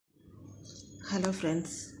Hello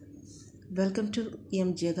friends, welcome to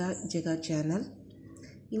Jega channel.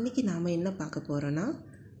 இன்னைக்கு நாம என்ன பார்க்க போறோம்னா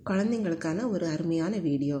குழந்தைகளுக்கான ஒரு அருமையான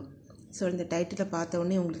வீடியோ. ஸோ இந்த டைட்டில் பார்த்த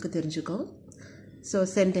உடனே உங்களுக்கு தெரிஞ்சுக்கும். ஸோ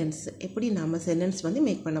சென்டென்ஸ் எப்படி நாம சென்டென்ஸ்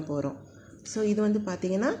மேக் பண்ண போகிறோம். ஸோ இது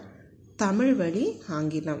பார்த்தீங்கன்னா தமிழ் வழி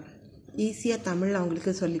ஆங்கிலம் ஈஸியாக தமிழ்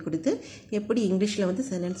அவங்களுக்கு சொல்லி கொடுத்து எப்படி இங்கிலீஷில்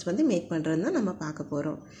சென்டென்ஸ் மேக் பண்ணுறதுன்னு தான் நம்ம பார்க்க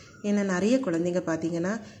போகிறோம். ஏன்னா நிறைய குழந்தைங்க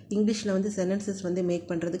பார்த்தீங்கன்னா இங்கிலீஷில் சென்டென்சஸ் மேக்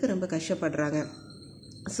பண்ணுறதுக்கு ரொம்ப கஷ்டப்படுறாங்க.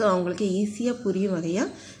 ஸோ அவங்களுக்கு ஈஸியாக புரியும்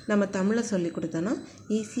வகையாக நம்ம தமிழை சொல்லி கொடுத்தோன்னா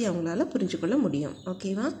ஈஸியாக அவங்களால புரிஞ்சுக்கொள்ள முடியும்.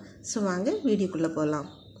 ஓகேவா? ஸோ வாங்க வீடியோக்குள்ளே போகலாம்.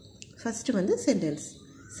 First sentence.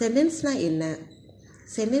 சென்டென்ஸ்னால் என்ன?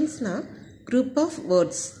 சென்டென்ஸ்னால் குரூப் ஆஃப்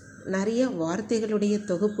வேர்ட்ஸ், நிறைய வார்த்தைகளுடைய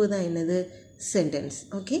தொகுப்பு தான் என்னது சென்டென்ஸ்.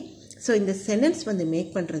 ஓகே, ஸோ இந்த சென்டென்ஸ்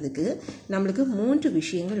மேக் பண்ணுறதுக்கு நம்மளுக்கு 3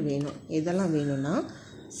 விஷயங்கள் வேணும். எதெல்லாம் வேணும்னா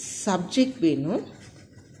சப்ஜெக்ட் வேணும்,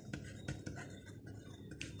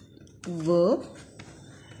 verb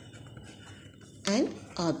அண்ட்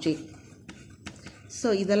ஆப்ஜெக்ட். ஸோ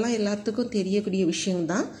இதெல்லாம் எல்லாத்துக்கும் தெரியக்கூடிய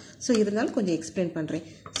விஷயம்தான். ஸோ இருந்தாலும் கொஞ்சம் எக்ஸ்பிளைன் பண்ணுறேன்.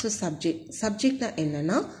 ஸோ சப்ஜெக்ட்னா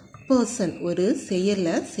என்னென்னா பர்சன், ஒரு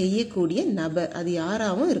செயலை செய்யக்கூடிய நபர். அது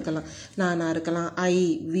யாராகவும் இருக்கலாம், நானாக இருக்கலாம், ஐ,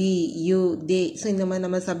 வி, யூ, தே. ஸோ இந்த மாதிரி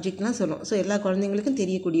நம்ம சப்ஜெக்ட்லாம் சொல்லுவோம். ஸோ எல்லா குழந்தைங்களுக்கும்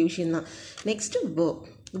தெரியக்கூடிய விஷயம்தான். நெக்ஸ்ட்டு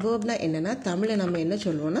வேர்ப்னா என்னென்னா தமிழில் நம்ம என்ன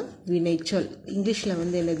சொல்லுவோம்னா வினைச்சொல். இங்கிலீஷில்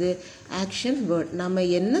என்னது ஆக்ஷன் வேர்ட். நம்ம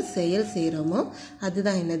என்ன செயல் செய்கிறோமோ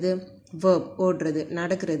அதுதான் என்னது வேர்ப். ஓடுறது,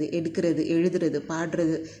 நடக்கிறது, எடுக்கிறது, எழுதுறது,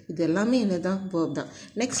 பாடுறது, இது எல்லாமே என்னதான் வேர்ப் தான்.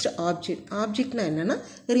 நெக்ஸ்ட் ஆப்ஜெக்ட்னா என்னென்னா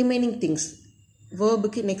ரிமைனிங் திங்ஸ்.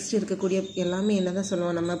 வேர்புக்கு நெக்ஸ்ட் இருக்கக்கூடிய எல்லாமே என்ன தான்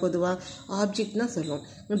சொல்லுவோம், நம்ம பொதுவாக ஆப்ஜெக்ட் தான் சொல்லுவோம்.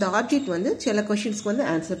 இந்த ஆப்ஜெக்ட் சில கொஷின்ஸ்க்கு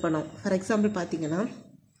ஆன்சர் பண்ணும். ஃபார் எக்ஸாம்பிள் பார்த்தீங்கன்னா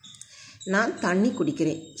நான் தண்ணி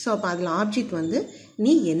குடிக்கிறேன். ஸோ அப்போ அதில் ஆப்ஜெக்ட்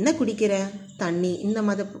நீ என்ன குடிக்கிற, தண்ணி. இந்த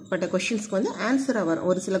மாதிரிப்பட்ட கொஷின்ஸ்க்கு ஆன்சராக வரும்.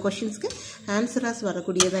 ஒரு சில கொஷின்ஸ்க்கு ஆன்சராக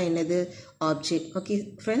வரக்கூடியதான் என்னது object. Okay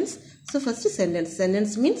friends, so first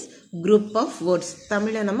sentence means group of words.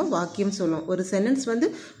 தமிழில் நம்ம வாக்கியம் சொல்லுவோம். ஒரு சென்டென்ஸ்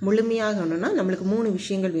முழுமையாகணும்னா நம்மளுக்கு 3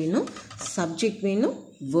 விஷயங்கள் வேணும். சப்ஜெக்ட் வேணும்,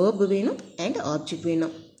 வேர்பு வேணும் அண்ட் ஆப்ஜெக்ட்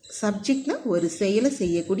வேணும். சப்ஜெக்ட்னா ஒரு செயலை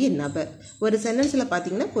செய்யக்கூடிய நபர். ஒரு சென்டென்ஸில்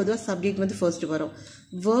பார்த்தீங்கன்னா பொதுவாக சப்ஜெக்ட் ஃபர்ஸ்ட் வரும்,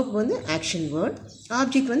 verb action word,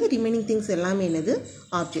 object remaining things எல்லாமே என்னது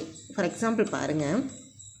ஆப்ஜெக்ட். ஃபார் எக்ஸாம்பிள் பாருங்கள்.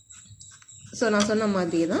 ஸோ நான் சொன்ன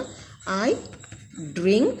மாதிரியே தான் ஐ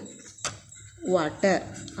ட்ரிங்க் வாட்டர்.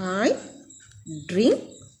 ஐ ட்ரிங்க்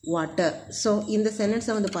வாட்டர். ஸோ இந்த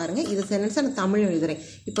சென்டென்ஸை பாருங்கள். இந்த சென்டென்ஸை நான் தமிழ் எழுதுகிறேன்.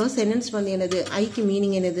 இப்போ சென்டென்ஸ் என்னது, ஐக்கு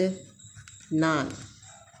மீனிங் என்னது நான்.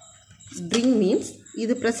 ட்ரிங்க் மீன்ஸ்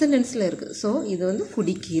இது ப்ரெசன்ட் டென்ஸில் இருக்குது. ஸோ இது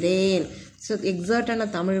குடிக்கிறேன். ஸோ எக்ஸாக்டான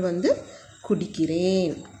தமிழ்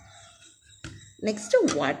குடிக்கிறேன். நெக்ஸ்ட்டு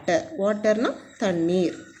வாட்டர்னா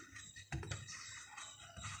தண்ணீர்.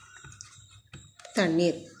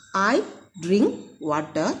 ஐ ட்ரிங்க்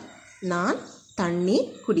வாட்டர். நான் தண்ணீர்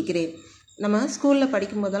குடிக்கிறேன். நம்ம ஸ்கூலில்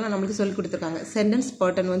படிக்கும் போதெல்லாம் நம்மளுக்கு சொல்லி கொடுத்துருக்காங்க சென்டென்ஸ்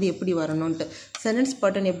பேட்டர்ன் எப்படி வரணும்ன்ட்டு. சென்டென்ஸ்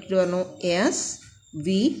பேட்டர்ன் எப்படி வரணும்,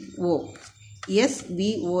 SVO.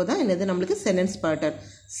 SVO தான் என்னது நம்மளுக்கு sentence pattern.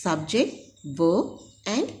 Subject, verb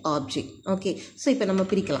and object. Okay, so இப்போ நம்ம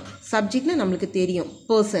பிரிக்கலாம். சப்ஜெக்ட்னா நம்மளுக்கு தெரியும்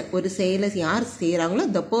பர்சன், ஒரு செயலை யார் செய்கிறாங்களோ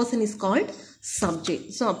the person is called subject.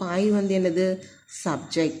 So அப்போ ஐ என்னது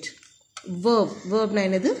சப்ஜெக்ட். வேர்ப்னா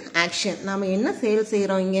என்னது ஆக்ஷன். நாம் என்ன செயல்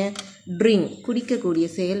செய்கிறோம், இங்கே ட்ரிங்க் குடிக்கக்கூடிய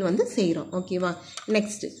செயல் செய்கிறோம். ஓகேவா?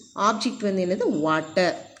 நெக்ஸ்ட் ஆப்ஜெக்ட் என்னது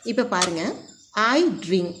வாட்டர். இப்போ பாருங்கள், ஐ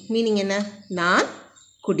ட்ரிங்க் மீனிங் என்ன, நான்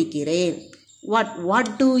குடிக்கிறேன். வாட்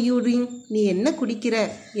டு யூ ட்ரிங்க், நீ என்ன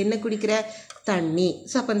குடிக்கிற தண்ணி.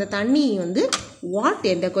 ஸோ அப்போ அந்த தண்ணி வாட்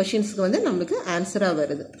என்ற கொஷின்ஸ்க்கு நம்மளுக்கு ஆன்சராக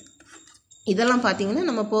வருது. இதெல்லாம் பார்த்தீங்கன்னா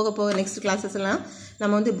நம்ம போக நெக்ஸ்ட் கிளாஸஸ் எல்லாம்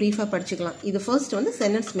நம்ம ப்ரீஃபாக படிச்சுக்கலாம். இது ஃபர்ஸ்ட்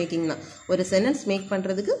சென்டென்ஸ் மேக்கிங் தான். ஒரு சென்டென்ஸ் மேக்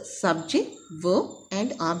பண்ணுறதுக்கு சப்ஜெக்ட், வேர்ப்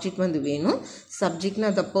அண்ட் ஆப்ஜெக்ட் வேணும். சப்ஜெக்ட்னா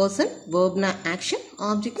the person, வேர்ப்னா action,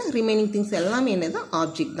 ஆப்ஜெக்ட்னா remaining things எல்லாமே என்னதான்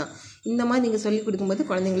ஆப்ஜெக்ட் தான். இந்த மாதிரி நீங்கள் சொல்லிக்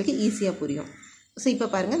கொடுக்கும்போது குழந்தைங்களுக்கு ஈஸியாக புரியும். ஸோ இப்போ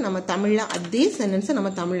பாருங்கள், நம்ம தமிழில் அதே சென்டென்ஸை நம்ம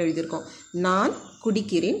தமிழ் எழுதியிருக்கோம். நான்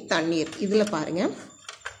குடிக்கிறேன் தண்ணீர். இதில் பாருங்கள்,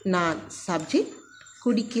 நான் சப்ஜெக்ட்,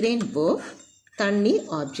 குடிக்கிறேன் வேர்ப், தண்ணீர்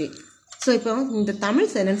ஆப்ஜெக்ட். ஸோ இப்போ இந்த தமிழ்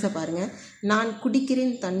சென்டென்ஸை பாருங்கள். நான்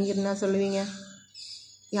குடிக்கிறேன் தண்ணீர்னா சொல்லுவீங்க,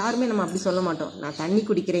 யாருமே நம்ம அப்படி சொல்ல மாட்டோம். நான் தண்ணி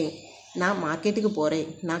குடிக்கிறேன், நான் மார்க்கெட்டுக்கு போகிறேன்,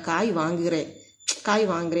 நான் காய்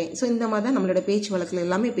வாங்குகிறேன். ஸோ இந்த மாதிரி தான் நம்மளோட பேச்சு வழக்கில்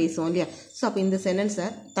எல்லாமே பேசுவோம் இல்லையா? ஸோ அப்போ இந்த சென்டென்ஸை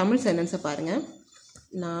தமிழ் சென்டென்ஸை பாருங்கள்.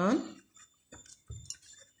 நான்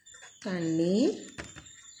தண்ணீர்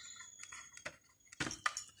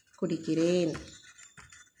குடிக்கிறேன்.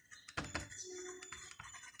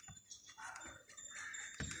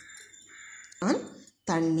 நான்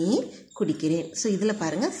தண்ணீர் குடிக்கிறேன். ஸோ இதில்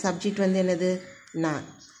பாருங்கள், சப்ஜெக்ட் என்னது நான்.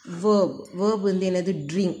 வேர்ப் என்னது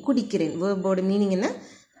ட்ரிங்க், குடிக்கிறேன். வேர்போட மீனிங் என்ன,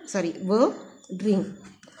 verb ட்ரிங்க்.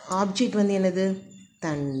 ஆப்ஜெக்ட் வந்து என்னது?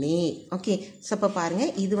 தண்ணீர். ஓகே, ஸோ இப்போ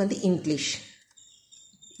பாருங்கள், இது வந்து English,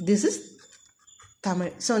 this is Tamil.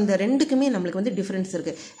 So இந்த ரெண்டுக்குமே நம்மளுக்கு வந்து டிஃப்ரென்ஸ்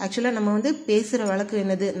இருக்குது. ஆக்சுவலாக நம்ம வந்து பேசுகிற வழக்கு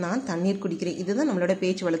என்னது? நான் தண்ணீர் குடிக்கிறேன், இதுதான் நம்மளோட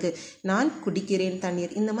பேச்சு வழக்கு. நான் குடிக்கிறேன்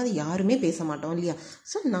தண்ணீர், இந்த மாதிரி யாருமே பேச மாட்டோம் இல்லையா?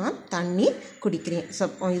 ஸோ நான் தண்ணீர் குடிக்கிறேன். ஸோ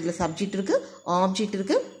இதில் சப்ஜெக்ட் இருக்குது, ஆப்ஜெக்ட்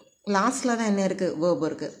இருக்குது, லாஸ்ட்டில் தான் என்ன இருக்குது? வேர்ப்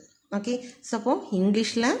இருக்குது. ஓகே, ஸோ அப்போ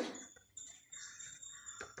இங்கிலீஷில்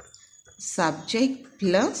subject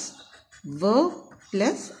plus verb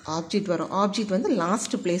plus object வரும். ஆப்ஜெக்ட் வந்து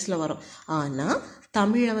லாஸ்ட் பிளேஸில் வரும். ஆனால்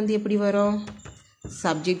தமிழில் வந்து எப்படி வரும்?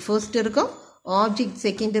 சப்ஜெக்ட் ஃபர்ஸ்ட் இருக்கும், ஆப்ஜெக்ட்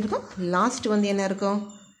செகண்ட் இருக்கும், லாஸ்ட் வந்து என்ன இருக்கும்?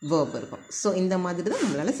 வேர்ப் இருக்கும். ஸோ இந்த மாதிரி தான்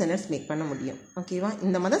நம்மளால் சென்டென்ஸ் மேக் பண்ண முடியும். ஓகேவா?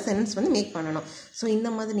 இந்த மாதிரி தான் சென்டென்ஸ் வந்து மேக் பண்ணணும். ஸோ இந்த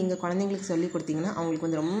மாதிரி நீங்கள் குழந்தைங்களுக்கு சொல்லி கொடுத்தீங்கன்னா அவங்களுக்கு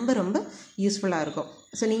வந்து ரொம்ப ரொம்ப யூஸ்ஃபுல்லாக இருக்கும்.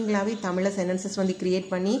 ஸோ நீங்களாகவே தமிழில் சென்டென்சஸ் வந்து க்ரியேட்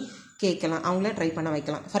பண்ணி கேட்கலாம், அவங்கள ட்ரை பண்ண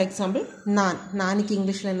வைக்கலாம். ஃபார் எக்ஸாம்பிள், நானுக்கு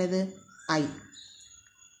இங்கிலீஷில் என்னது? ஐ.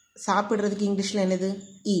 சாப்பிட்றதுக்கு இங்கிலீஷில் என்னது?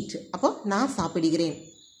 ஈட். அப்போ நான் சாப்பிடுகிறேன்.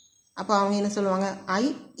 அப்போ அவங்க என்ன சொல்லுவாங்க? I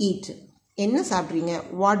eat. என்ன சாப்பிட்றீங்க?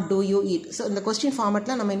 What two you eat? So இந்த கொஸ்டின்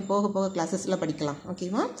ஃபார்மேட்டில் நம்ம போக போக கிளாஸஸில் படிக்கலாம்.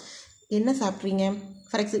 ஓகேவா? என்ன சாப்பிட்றீங்க?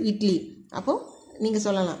 For example idli. அப்போது நீங்கள்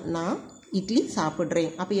சொல்லலாம், நான் இட்லி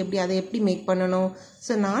சாப்பிட்றேன். அப்போ அதை எப்படி மேக் பண்ணணும்?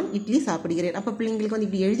 ஸோ நான் இட்லி சாப்பிடுகிறேன். அப்போ பிள்ளைங்களுக்கு வந்து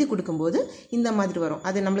இப்படி எழுதி கொடுக்கும்போது இந்த மாதிரி வரும்.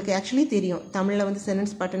 அது நம்மளுக்கு ஆக்சுவலி தெரியும், தமிழில் வந்து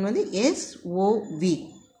சென்டென்ஸ் பேட்டர்ன் வந்து SOV.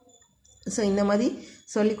 ஸோ இந்த மாதிரி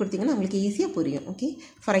சொல்லி கொடுத்தீங்கன்னா உங்களுக்கு ஈஸியாக புரியும். ஓகே,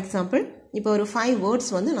 ஃபார் எக்ஸாம்பிள் இப்போ ஒரு 5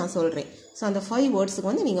 வேர்ட்ஸ் வந்து நான் சொல்கிறேன். ஸோ அந்த 5 வேர்ட்ஸுக்கு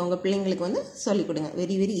வந்து நீங்கள் உங்கள் பிள்ளைங்களுக்கு வந்து சொல்லிக் கொடுங்க.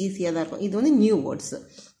 வெரி வெரி ஈஸியாக தான் இருக்கும். இது வந்து new words.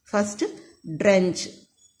 First trench,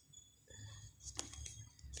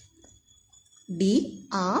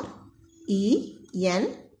 DRENCH.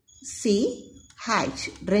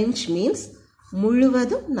 Trench means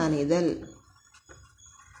முழுவதும் நனைதல்,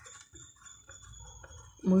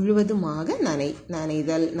 முழுவதுமாக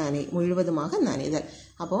நனைதல், முழுவதுமாக நனைதல்.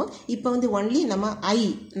 அப்போது இப்போ வந்து ஒன்லி நம்ம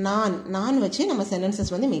நான் வச்சு நம்ம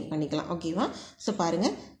சென்டென்சஸ் வந்து மேக் பண்ணிக்கலாம். ஓகேவா? ஸோ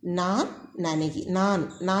பாருங்கள்,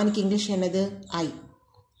 நானுக்கு இங்கிலீஷ் என்னது? ஐ.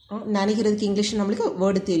 நனைகிறதுக்கு இங்கிலீஷ் நம்மளுக்கு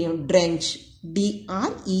வேர்டு தெரியும், ட்ரென்ச்,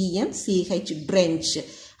 DRENCH, ட்ரென்ச்.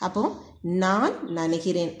 அப்போது நான்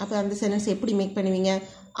நனைகிறேன். அப்போ அந்த சென்டென்ஸ் எப்படி மேக் பண்ணுவீங்க?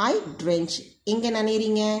 ஐ ட்ரென்ச். எங்கே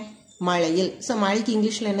நனைகிறீங்க? மழையில். ஸோ மழைக்கு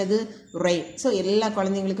இங்கிலீஷில் என்னது? ரெயின். ஸோ எல்லா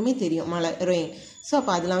குழந்தைங்களுக்குமே தெரியும் மழை, ரெயின். ஸோ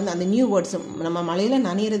அப்போ அதில் வந்து அந்த நியூ வேர்ட்ஸ், நம்ம மழையில்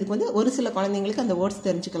நனைகிறதுக்கு வந்து ஒரு சில குழந்தைங்களுக்கு அந்த வேர்ட்ஸ்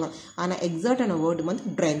தெரிஞ்சுக்கலாம். ஆனால் எக்ஸாக்டான வேர்டு வந்து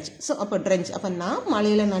ட்ரென்ச். ஸோ அப்போ ட்ரென்ச். அப்போ நான்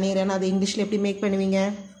மழையில் நனைகிறேன்னா அது இங்கிலீஷில் எப்படி மேக் பண்ணுவீங்க?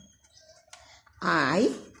 ஐ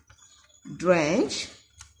ட்ரென்ச்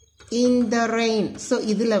இன் த ரெயின். ஸோ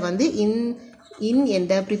இதில் வந்து இன்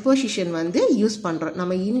என்ற ப்ரிப்போசிஷன் வந்து யூஸ் பண்ணுறோம்.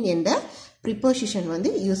 நம்ம இன் என்ற ப்ரிப்போசிஷன் வந்து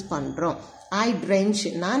யூஸ் பண்ணுறோம். ஐ ட்ரென்ச்,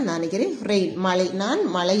 நான் நனைகிறேன். ரெயின், மழை. நான்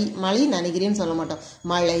மழை நனைகிறேன்னு சொல்ல மாட்டோம்,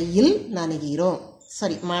 மழையில் நனைகிறோம்.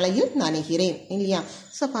 மழையில் நனைகிறேன் இல்லையா?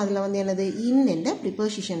 ஸோ அப்போ அதில் வந்து என்னது? இன் என்ற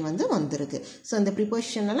ப்ரிப்போசிஷன் வந்து வந்திருக்கு. ஸோ இந்த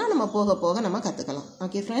ப்ரிப்போசிஷனெல்லாம் நம்ம போக போக நம்ம கற்றுக்கலாம்.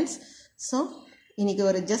 ஓகே ஃப்ரெண்ட்ஸ், ஸோ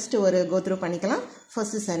இன்றைக்கி ஜஸ்ட் ஒரு கோத்ரூ பண்ணிக்கலாம்.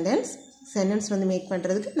 ஃபர்ஸ்ட் சென்டென்ஸ் வந்து மேக்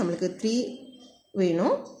பண்ணுறதுக்கு நம்மளுக்கு 3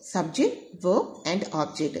 வேணும், subject, verb and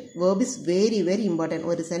object. Verb is very very important.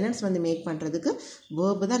 ஒரு சென்டென்ஸ் வந்து மேக் பண்ணுறதுக்கு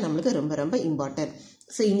வேர்பு தான் நம்மளுக்கு ரொம்ப ரொம்ப இம்பார்ட்டன்ட்.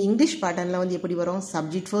 ஸோ இங்கிலீஷ் பேட்டர்னில் வந்து எப்படி வரும்?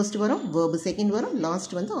 சப்ஜெக்ட் ஃபர்ஸ்ட் வரும், வேர்பு செகண்ட் வரும்,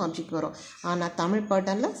 லாஸ்ட் வந்து ஆப்ஜெக்ட் வரும். ஆனால் தமிழ்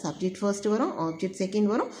பேட்டர்னில் சப்ஜெக்ட் ஃபர்ஸ்ட் வரும், ஆப்ஜெக்ட்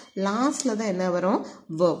செகண்ட் வரும், லாஸ்ட்டில் தான் என்ன வரும்?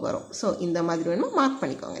 வேர்ப் வரும். ஸோ இந்த மாதிரி வேணுமா மார்க்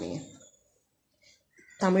பண்ணிக்கோங்க நீங்கள்.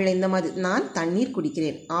 தமிழில் இந்த மாதிரி, நான் தண்ணீர்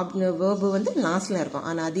குடிக்கிறேன், வேர்பு வந்து லாஸ்ட்டில் இருக்கும்.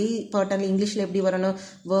 ஆனால் அதே பேட்டர்னில் இங்கிலீஷில் எப்படி வரணும்?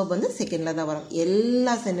 வேர்ப் வந்து செகண்டில் தான் வரும்.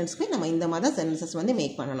 எல்லா சென்டென்ஸுக்குமே நம்ம இந்த மாதிரி தான் சென்டென்சஸ் வந்து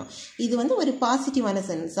மேக் பண்ணணும். இது வந்து ஒரு பாசிட்டிவான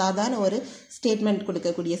சென்டென்ஸ், சாதாரண ஒரு ஸ்டேட்மெண்ட்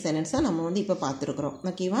கொடுக்கக்கூடிய சென்டென்ஸாக நம்ம வந்து இப்போ பார்த்துருக்குறோம்.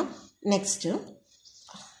 ஓகேவா? நெக்ஸ்ட்டு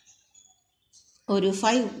ஒரு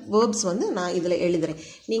 5 வேர்ப்ஸ் வந்து நான் இதில் எழுதுகிறேன்.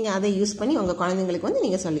 நீங்கள் அதை யூஸ் பண்ணி உங்கள் குழந்தைங்களுக்கு வந்து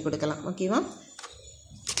நீங்கள் சொல்லிக் கொடுக்கலாம். ஓகேவா?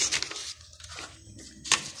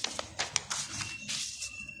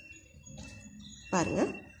 பாருங்கள்,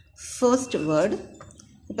 ஃபர்ஸ்ட் வேர்டு.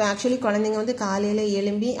 இப்போ ஆக்சுவலி குழந்தைங்க வந்து காலையில்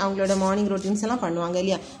எழும்பி அவங்களோட மார்னிங் ரொட்டீன்ஸ் எல்லாம் பண்ணுவாங்க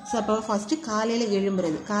இல்லையா? ஸோ அப்போ ஃபஸ்ட்டு காலையில்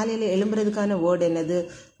எழும்புறதுக்கான வேர்டு என்னது?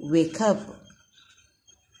 வேக்கப்.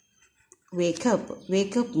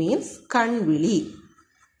 Wake up means கண்விழி.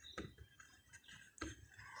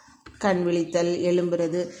 கண்விழித்தல்,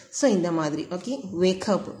 எழும்புறது. ஸோ இந்த மாதிரி. Okay,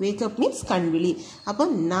 wake up means கண்விழி. அப்போ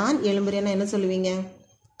நான் எழும்புறேன்னா என்ன சொல்லுவீங்க?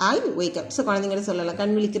 ஐ வேக்கப். ஸோ குழந்தைங்கிட்ட சொல்லலாம்,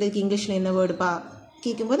 கண் விழிக்கிறதுக்கு இங்கிலீஷில் என்ன வேர்டுப்பா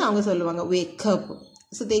கேட்கும்போது அவங்க சொல்லுவாங்க வேக்கப்.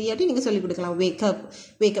 ஸோ தெரியாட்டி நீங்கள் சொல்லிக் கொடுக்கலாம் வேக்கப்.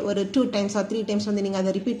 ஒரு 2 times or 3 times வந்து நீங்கள்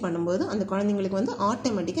அதை ரிப்பீட் பண்ணும்போது அந்த குழந்தைங்களுக்கு வந்து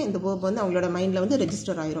ஆட்டோமேட்டிக்காக இந்த வேர்ப் வந்து அவங்களோட மைண்டில் வந்து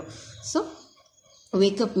ரெஜிஸ்டர் ஆயிரும். So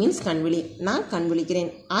wake up means கண்விழி. நான் கண் விழிக்கிறேன்,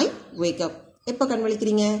 ஐ வேக்கப். எப்போ கண்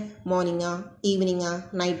விழிக்கிறீங்க? மார்னிங்கா, ஈவினிங்கா,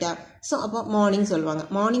 நைட்டா? ஸோ அப்போ மார்னிங் சொல்லுவாங்க.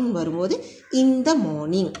 மார்னிங் வரும்போது இந்த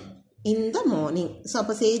மார்னிங், இந்த மார்னிங். ஸோ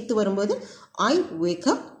அப்போ சேர்த்து வரும்போது ஐ வேக்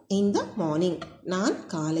அப் இந்த மார்னிங், நான்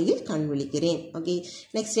காலையில் கண் விழிக்கிறேன். ஓகே,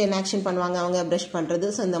 நெக்ஸ்ட் என்ன ஆக்ஷன் பண்ணுவாங்க? அவங்க ப்ரஷ் பண்ணுறது.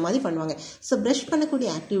 ஸோ இந்த மாதிரி பண்ணுவாங்க. ஸோ ப்ரஷ் பண்ணக்கூடிய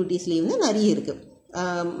ஆக்டிவிட்டீஸ்லேயே வந்து நிறைய இருக்குது.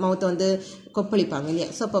 மவுத்தை வந்து கொப்பளிப்பாங்க இல்லையா?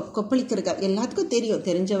 ஸோ அப்போ கொப்பளிக்கிறதுக்கு எல்லாத்துக்கும்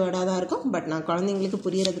தெரிஞ்ச வேர்டாக தான் இருக்கும். பட் நான் குழந்தைங்களுக்கு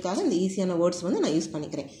புரியறதுக்காக இந்த ஈஸியான வேர்ட்ஸ் வந்து நான் யூஸ்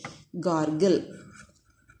பண்ணிக்கிறேன். gargle.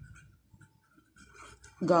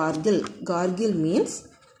 gargle. gargle means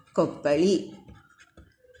கொப்பளி,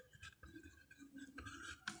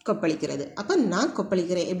 கொப்பளிக்கிறது. அப்போ நான்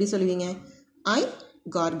கொப்பளிக்கிறேன் எப்படி சொல்லுவீங்க? ஐ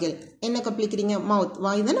gargle. என்ன கொப்பளிக்கிறீங்க? மவுத்,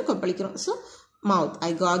 வாய் தானே கொப்பளிக்கிறோம். So mouth, I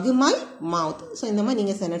gargle my mouth. So இந்த மாதிரி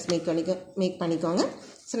நீங்கள் சென்டென்ஸ் மேக் பண்ணிக்கோங்க.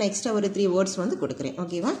 ஸோ நெக்ஸ்ட்டு ஒரு 3 வேர்ட்ஸ் வந்து கொடுக்குறேன்.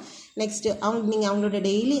 ஓகேவா? நெக்ஸ்ட்டு நீங்கள் அவங்களோட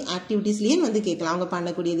டெய்லி ஆக்டிவிட்டீஸ்லேயே வந்து கேட்கலாம். அவங்க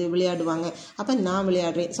பண்ணக்கூடியது விளையாடுவாங்க. அப்போ நான்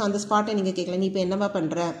விளையாடுறேன். ஸோ அந்த ஸ்பாட்டை நீங்கள் கேட்கலாம், நீ இப்போ என்னவா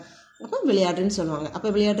பண்ணுற? அப்போ விளையாடுறேன்னு சொல்லுவாங்க. அப்போ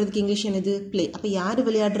விளையாடுறதுக்கு இங்கிலீஷ் என்னது? ப்ளே. அப்போ யார்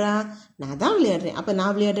விளையாடுறா? நான் தான் விளையாடுறேன். அப்போ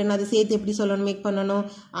நான் விளையாடுறேன்னு அதை சேர்த்து எப்படி சொல்லணும், மேக் பண்ணணும்?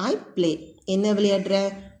 ஐ ப்ளே. என்ன விளையாடுற?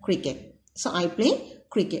 Cricket. So I play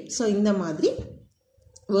cricket. So இந்த மாதிரி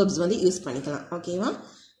வேர்ப்ஸ் வந்து யூஸ் பண்ணிக்கலாம். ஓகேவா?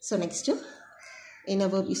 ஸோ நெக்ஸ்ட்டு என்ன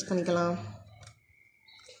வேர்ப் யூஸ் பண்ணிக்கலாம்?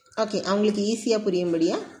 ஓகே, அவங்களுக்கு ஈஸியாக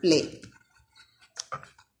புரியும்படியா ப்ளே.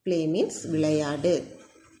 ப்ளே மீன்ஸ் விளையாடு.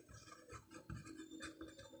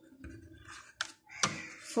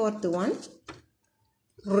 4th one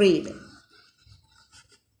read,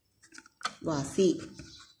 வாசி.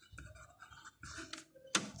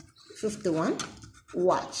 5th one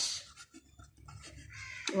watch.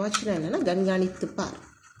 வாட்ச்னா என்னன்னா கண்காணித்து பார்.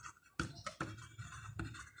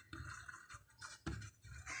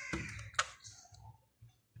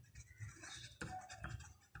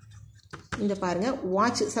 இந்த பாருங்கள்,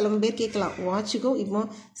 வாட்ச். சில பேர் கேட்கலாம், வாட்சுக்கும் இப்போ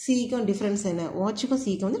சிக்கும் டிஃப்ரென்ஸ் என்ன? வாட்சுக்கும்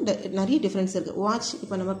சிக்கும் வந்து நிறைய டிஃப்ரென்ஸ் இருக்குது. வாட்ச்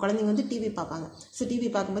இப்போ நம்ம குழந்தைங்க வந்து டிவி பார்ப்பாங்க. ஸோ டிவி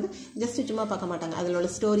பார்க்கும்போது ஜஸ்ட் சும்மா பார்க்க மாட்டாங்க, அதில்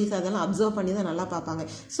ஸ்டோரிஸ் அதெல்லாம் அப்சர்வ் பண்ணி தான் நல்லா பார்ப்பாங்க.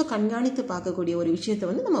 ஸோ கண்காணித்து பார்க்கக்கூடிய ஒரு விஷயத்தை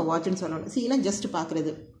வந்து நம்ம வாட்ச்னு சொல்லணும். சினா ஜஸ்ட்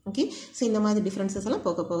பார்க்குறது. ஓகே, ஸோ இந்த மாதிரி டிஃப்ரென்சஸ் எல்லாம்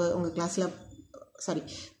போக போக உங்கள் கிளாஸில்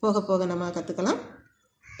போக போக நம்ம கற்றுக்கலாம்.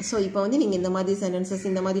 ஸோ இப்போ வந்து நீங்கள் இந்த மாதிரி சென்டென்சஸ்,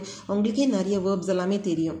 இந்த மாதிரி உங்களுக்கே நிறைய வேர்ப்ஸ் எல்லாமே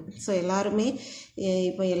தெரியும். ஸோ எல்லாருமே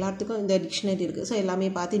இப்போ எல்லாத்துக்கும் இந்த டிக்ஷனரி இருக்குது. ஸோ எல்லாமே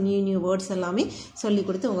பார்த்து நியூ வேர்ட்ஸ் எல்லாமே சொல்லி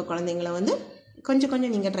கொடுத்து உங்கள் குழந்தைங்கள வந்து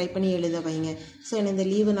கொஞ்சம் நீங்கள் ட்ரை பண்ணி எழுத வைங்க. ஸோ இந்த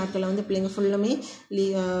லீவு நாட்களில் வந்து பிள்ளைங்க ஃபுல்லுமே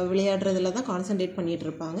விளையாடுறதுல தான் கான்சன்ட்ரேட் பண்ணிகிட்டு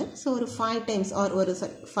இருப்பாங்க. ஸோ ஒரு 5 times ஆர் ஒரு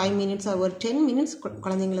 5 minutes ஆர் ஒரு 10 minutes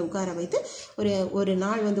குழந்தைங்களை உட்கார வைத்து ஒரு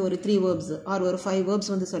நாள் வந்து ஒரு 3 வேர்ப்ஸ் ஆர் ஒரு 5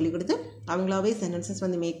 வேர்ப்ஸ் வந்து சொல்லிக் கொடுத்து அவங்களாவே சென்டென்சஸ்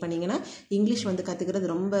வந்து மேக் பண்ணிங்கன்னா இங்கிலீஷ் வந்து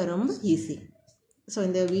கற்றுக்கிறது ரொம்ப ரொம்ப ஈஸி. ஸோ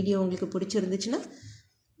இந்த வீடியோ உங்களுக்கு பிடிச்சிருந்துச்சுன்னா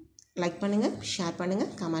லைக் பண்ணுங்கள், ஷேர்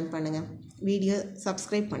பண்ணுங்கள், கமெண்ட் பண்ணுங்கள், வீடியோ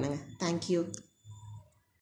சப்ஸ்கிரைப் பண்ணுங்கள். தேங்க்யூ.